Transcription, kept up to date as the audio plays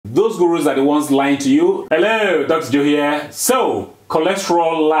gurus are the ones lying to you. Hello, Dr. Joe here. So,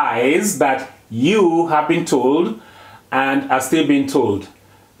 cholesterol lies that you have been told and are still being told.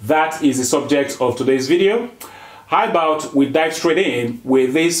 That is the subject of today's video. How about we dive straight in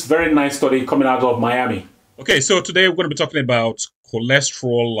with this very nice study coming out of Miami. Okay, so today we're going to be talking about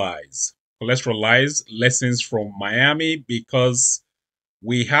cholesterol lies. Cholesterol lies, lessons from Miami, because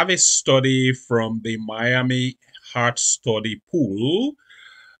we have a study from the Miami Heart Study Pool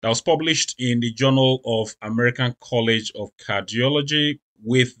that was published in the Journal of American College of Cardiology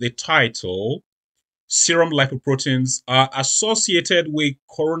with the title Serum Lipoproteins are associated with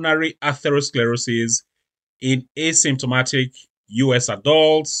coronary atherosclerosis in asymptomatic US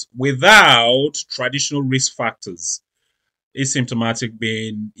adults without traditional risk factors. Asymptomatic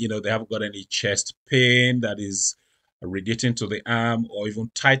being, they haven't got any chest pain that is radiating to the arm, or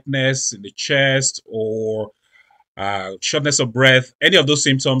even tightness in the chest, or shortness of breath, any of those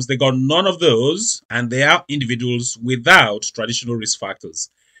symptoms. They got none of those, and they are individuals without traditional risk factors.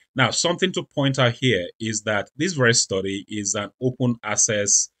 Now, something to point out here is that this very study is an open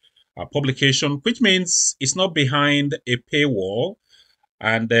access publication, which means it's not behind a paywall,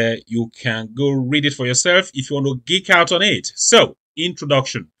 and you can go read it for yourself if you want to geek out on it. So,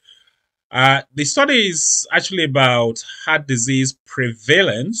 introduction. The study is actually about heart disease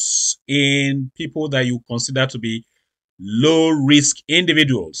prevalence in people that you consider to be low-risk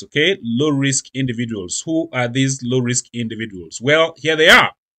individuals, okay? Low-risk individuals. Who are these low-risk individuals? Well, here they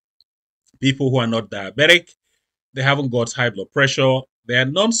are. People who are not diabetic, they haven't got high blood pressure, they are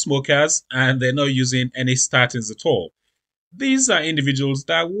non-smokers, and they're not using any statins at all. These are individuals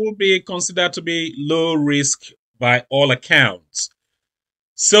that will be considered to be low-risk by all accounts.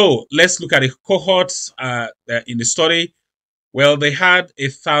 So let's look at the cohorts in the study. Well, they had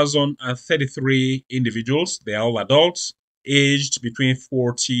 1,033 individuals. They are all adults, aged between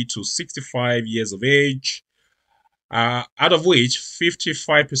 40 to 65 years of age, out of which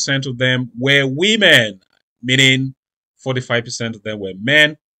 55% of them were women, meaning 45% of them were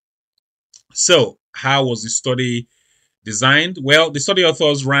men. So how was the study designed? Well, the study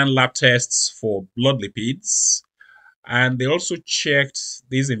authors ran lab tests for blood lipids, and they also checked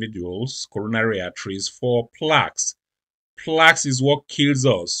these individuals' coronary arteries for plaques. Plaques is what kills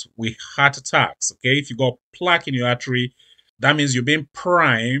us with heart attacks. Okay, if you got plaque in your artery, that means you're being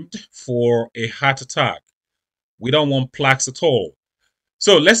primed for a heart attack. We don't want plaques at all.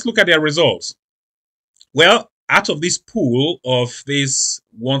 So let's look at their results. Well, out of this pool of these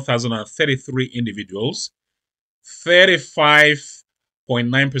 1,033 individuals,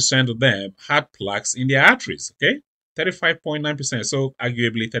 35.9% of them had plaques in their arteries. Okay, 35.9%, so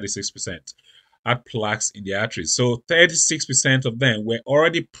arguably 36% had plaques in their arteries. So 36% of them were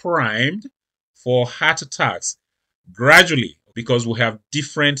already primed for heart attacks gradually, because we have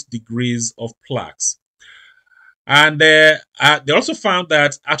different degrees of plaques. And they also found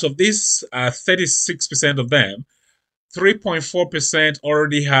that out of these 36% of them, 3.4%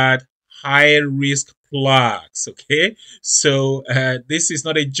 already had high-risk plaques. Okay, so this is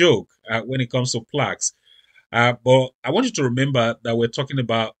not a joke when it comes to plaques. But I want you to remember that we're talking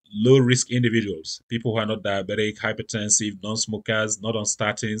about low-risk individuals, people who are not diabetic, hypertensive, non-smokers, not on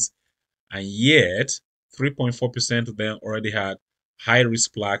statins, and yet 3.4% of them already had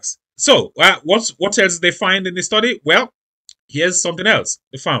high-risk plaques. So what else did they find in the study? Well, here's something else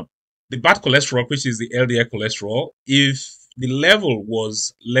they found. The bad cholesterol, which is the LDL cholesterol, if the level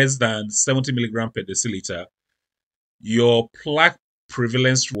was less than 70 milligram per deciliter, your plaque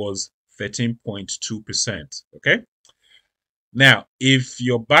prevalence was 13.2%. Okay. Now, if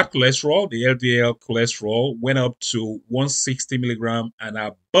your bad cholesterol, the LDL cholesterol, went up to 160 milligram and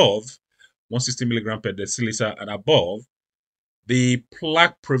above, 160 milligram per deciliter and above, the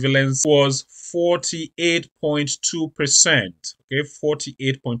plaque prevalence was 48.2%. Okay,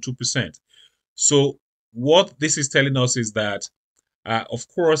 48.2%. So what this is telling us is that, of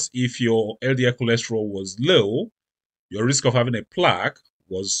course, if your LDL cholesterol was low, your risk of having a plaque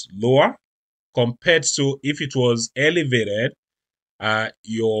was lower compared to if it was elevated,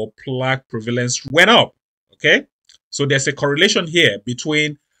 your plaque prevalence went up. Okay, so there's a correlation here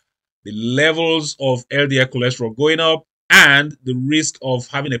between the levels of LDL cholesterol going up and the risk of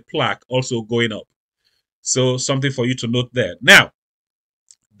having a plaque also going up. So something for you to note there. Now,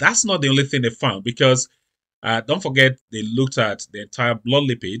 that's not the only thing they found, because don't forget they looked at the entire blood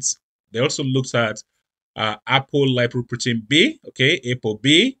lipids. They also looked at apolipoprotein B, okay,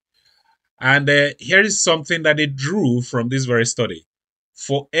 ApoB. And here is something that they drew from this very study.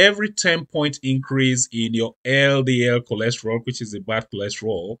 For every 10-point increase in your LDL cholesterol, which is the bad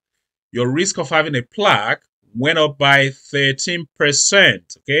cholesterol, your risk of having a plaque went up by 13%.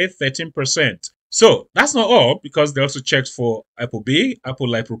 Okay, 13%. So that's not all, because they also checked for ApoB,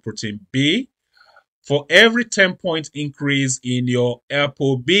 apolipoprotein B. For every 10-point increase in your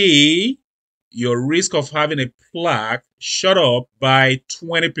ApoB, your risk of having a plaque shot up by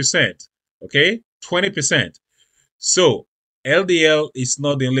 20%. Okay, 20%. So LDL is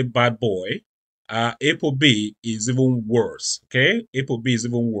not the only bad boy. ApoB is even worse. Okay, ApoB is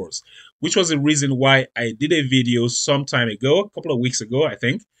even worse, which was the reason why I did a video some time ago, a couple of weeks ago, I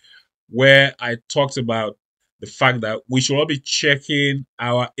think, where I talked about the fact that we should all be checking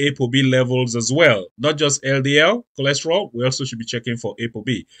our ApoB levels as well, not just LDL cholesterol. We also should be checking for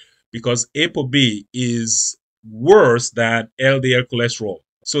ApoB, because ApoB is worse than LDL cholesterol.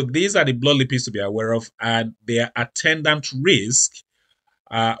 So these are the blood lipids to be aware of, and their attendant risk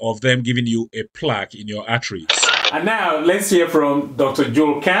of them giving you a plaque in your arteries. And now let's hear from Dr.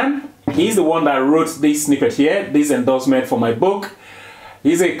 Joel Kahn. He's the one that wrote this snippet here, this endorsement for my book.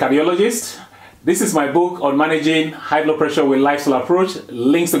 He's a cardiologist. This is my book on managing high blood pressure with lifestyle approach.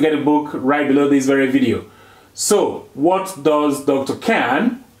 Links to get a book right below this very video. So what does Dr.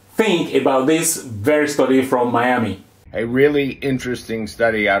 Kahn think about this very study from Miami? A really interesting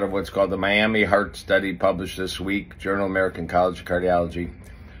study out of what's called the Miami Heart Study, published this week, Journal of American College of Cardiology.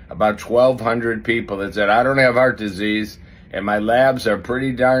 About 1,200 people that said, I don't have heart disease and my labs are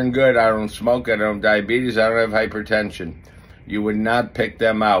pretty darn good. I don't smoke, I don't have diabetes, I don't have hypertension. You would not pick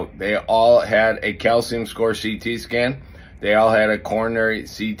them out. They all had a calcium score CT scan. They all had a coronary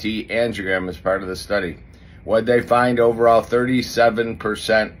CT angiogram as part of the study. What they find overall,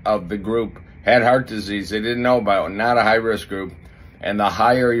 37% of the group had heart disease they didn't know about, not a high-risk group. And the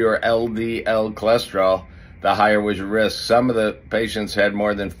higher your LDL cholesterol, the higher was your risk. Some of the patients had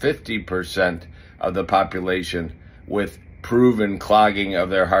more than 50% of the population with proven clogging of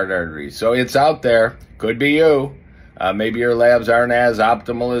their heart arteries. So it's out there. Could be you. Maybe your labs aren't as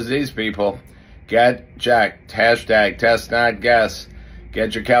optimal as these people. Get checked. Hashtag test not guess.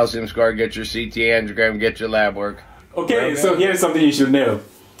 Get your calcium score, get your CT angiogram, get your lab work. Okay, so here's something you should know.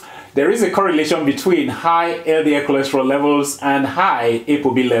 There is a correlation between high LDL cholesterol levels and high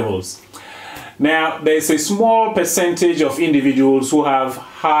ApoB levels. Now, there's a small percentage of individuals who have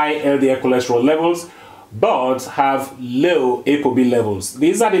high LDL cholesterol levels but have low ApoB levels.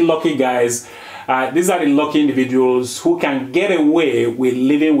 These are the lucky guys. These are the lucky individuals who can get away with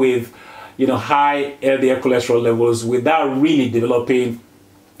living with, high LDL cholesterol levels without really developing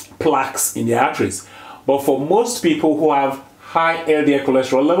plaques in their arteries. But for most people who have high LDL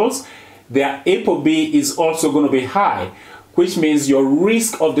cholesterol levels, their ApoB is also going to be high, which means your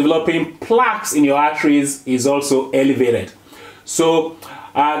risk of developing plaques in your arteries is also elevated. So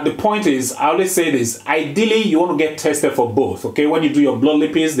the point is, I always say this, ideally you want to get tested for both. Okay, when you do your blood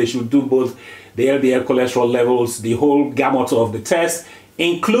lipids, they should do both the LDL cholesterol levels, the whole gamut of the test,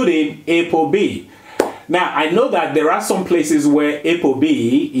 including ApoB. Now, I know that there are some places where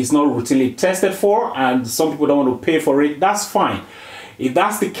ApoB is not routinely tested for, and some people don't want to pay for it. That's fine. If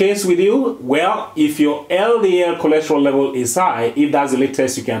that's the case with you, well, if your LDL cholesterol level is high, if that's the only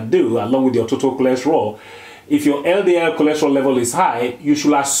test you can do, along with your total cholesterol, if your LDL cholesterol level is high, you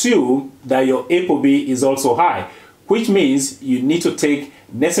should assume that your ApoB is also high, which means you need to take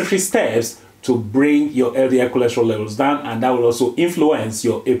necessary steps to bring your LDL cholesterol levels down, and that will also influence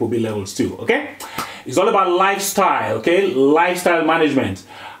your ApoB levels too, okay? It's all about lifestyle, okay? Lifestyle management.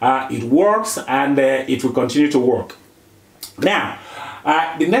 It works, and it will continue to work. Now,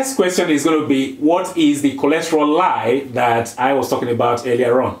 the next question is going to be, what is the cholesterol lie that I was talking about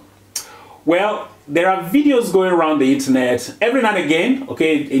earlier on? Well, there are videos going around the internet every now and again,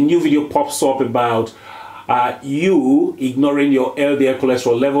 okay? A new video pops up about you ignoring your LDL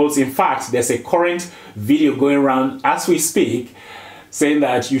cholesterol levels. In fact, there's a current video going around as we speak saying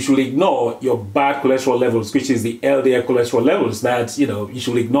that you should ignore your bad cholesterol levels, which is the LDL cholesterol levels, that, you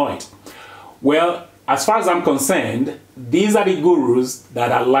should ignore it. Well, as far as I'm concerned, these are the gurus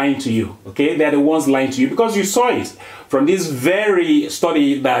that are lying to you, okay? They're the ones lying to you because you saw it from this very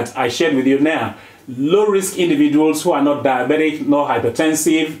study that I shared with you now. Low-risk individuals who are not diabetic, not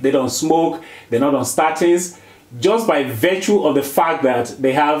hypertensive, they don't smoke, they're not on statins, just by virtue of the fact that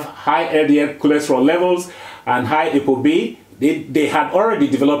they have high LDL cholesterol levels and high ApoB, they had already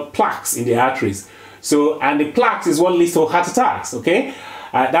developed plaques in their arteries. So, and the plaques is what leads to heart attacks, okay?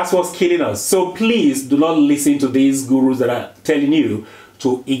 That's what's killing us. So please do not listen to these gurus that are telling you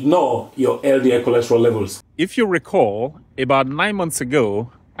to ignore your LDL cholesterol levels. If you recall, about 9 months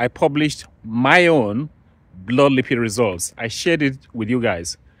ago, I published my own blood lipid results. I shared it with you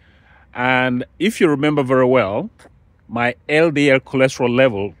guys. And if you remember very well, my LDL cholesterol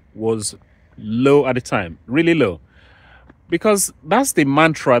level was low at the time, really low. Because that's the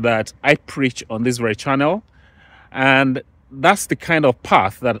mantra that I preach on this very channel. And that's the kind of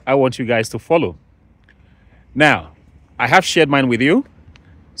path that I want you guys to follow. Now, I have shared mine with you.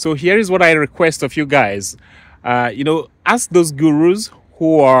 So here is what I request of you guys. Ask those gurus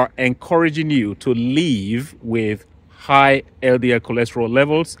who are encouraging you to live with high LDL cholesterol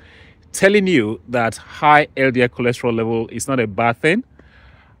levels, telling you that high LDL cholesterol level is not a bad thing.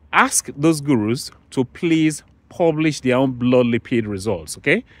 Ask those gurus to please publish their own blood lipid results,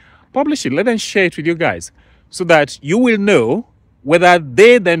 okay? Publish it, let them share it with you guys so that you will know whether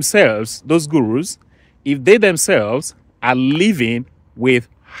they themselves, those gurus, if they themselves are living with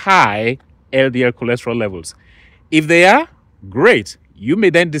high LDL cholesterol levels. If they are, great. You may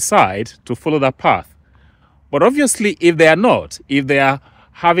then decide to follow that path. But obviously, if they are not, if they are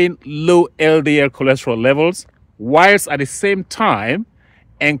having low LDL cholesterol levels, whilst at the same time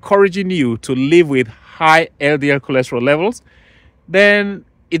encouraging you to live with high LDL cholesterol levels, then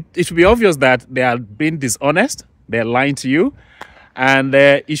it should be obvious that they are being dishonest, they're lying to you, and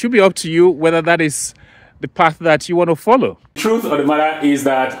it should be up to you whether that is the path that you want to follow. The truth of the matter is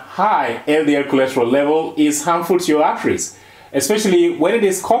that high LDL cholesterol level is harmful to your arteries, especially when it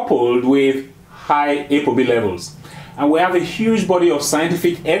is coupled with high ApoB levels. And we have a huge body of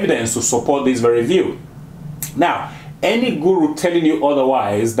scientific evidence to support this very view. Now, any guru telling you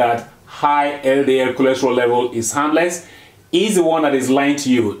otherwise, that high LDL cholesterol level is harmless, is the one that is lying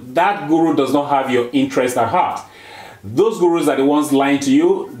to you. That guru does not have your interest at heart. Those gurus are the ones lying to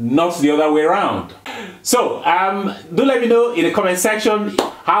you, not the other way around. So, do let me know in the comment section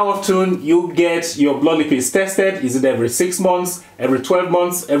how often you get your blood lipids tested. Is it every 6 months, every 12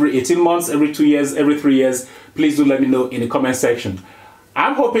 months, every 18 months, every 2 years, every 3 years? Please do let me know in the comment section.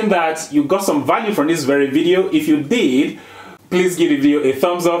 I'm hoping that you got some value from this very video. If you did, please give the video a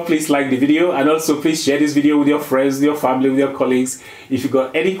thumbs up, please like the video, and also please share this video with your friends, with your family, with your colleagues. If you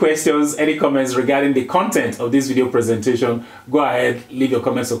got any questions, any comments regarding the content of this video presentation, go ahead, leave your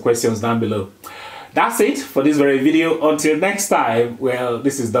comments or questions down below. That's it for this very video. Until next time, well,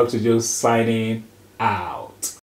 this is Dr. Joe signing out.